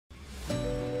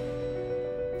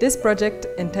This project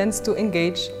intends to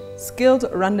engage skilled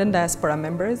Rwandan diaspora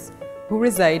members who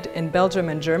reside in Belgium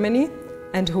and Germany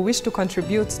and who wish to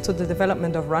contribute to the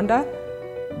development of Rwanda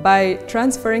by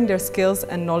transferring their skills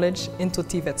and knowledge into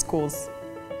TVET schools.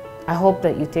 I hope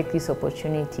that you take this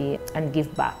opportunity and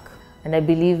give back. And I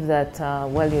believe that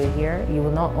while you're here, you will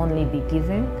not only be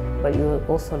giving, but you will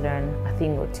also learn a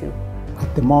thing or two.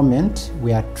 At the moment,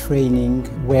 we are training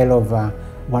well over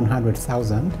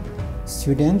 100,000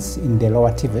 students in the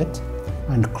lower TVET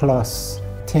and close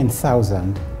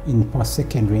 10,000 in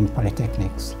post-secondary and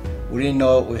polytechnics. We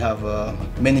know we have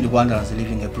many Rwandans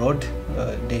living abroad.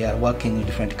 They are working in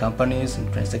different companies, in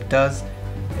different sectors,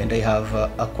 and they have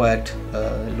acquired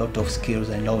a lot of skills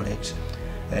and knowledge.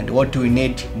 And what we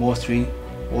need mostly,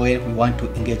 where we want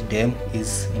to engage them,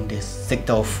 is in the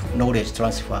sector of knowledge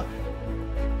transfer.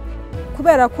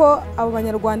 Kubera ko abo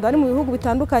banyarwanda bari mu bihugu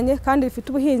bitandukanye kandi bifite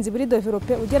ubuhinzi buri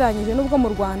develope ugereranyije n'ubwo mu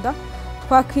Rwanda,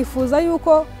 twakwifuza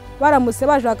yuko baramutse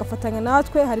baje bagafatanya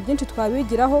natwe, hari byinshi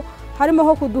twabigiraho, harimo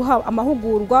ho kuduha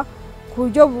amahugurwa ku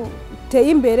buryo buteye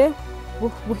imbere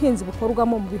ubuhinzi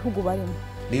bukorwamo mu bihugu barimo.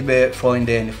 Liebe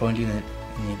Freunde und Freundinnen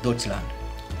in Deutschland,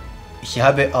 ich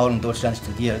habe auch in Deutschland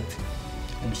studiert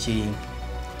und ich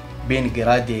bin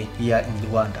gerade hier in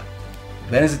Rwanda.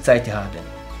 Wenn Sie Zeit haben,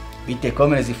 bitte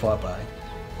kommen Sie vorbei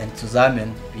und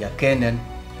zusammen wir können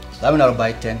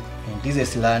zusammenarbeiten und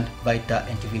dieses Land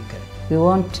weiterentwickeln. We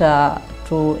want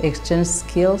to exchange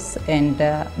skills, and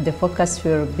the focus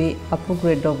will be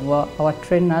upgrade of our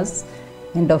trainers,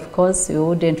 and of course we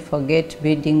wouldn't forget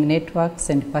building networks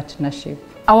and partnership.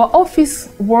 Our office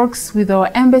works with our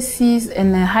embassies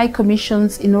and high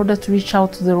commissions in order to reach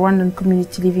out to the Rwandan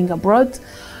community living abroad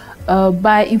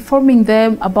by informing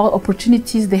them about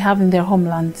opportunities they have in their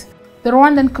homeland. The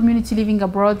Rwandan community living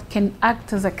abroad can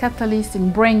act as a catalyst in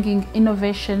bringing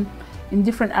innovation in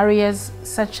different areas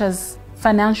such as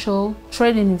financial,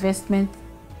 trade and investment,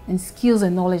 and skills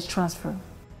and knowledge transfer.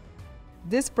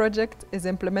 This project is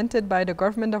implemented by the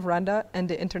government of Rwanda and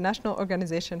the International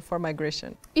Organization for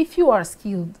Migration. If you are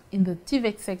skilled in the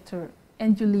TVET sector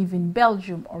and you live in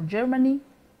Belgium or Germany,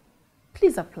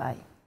 please apply.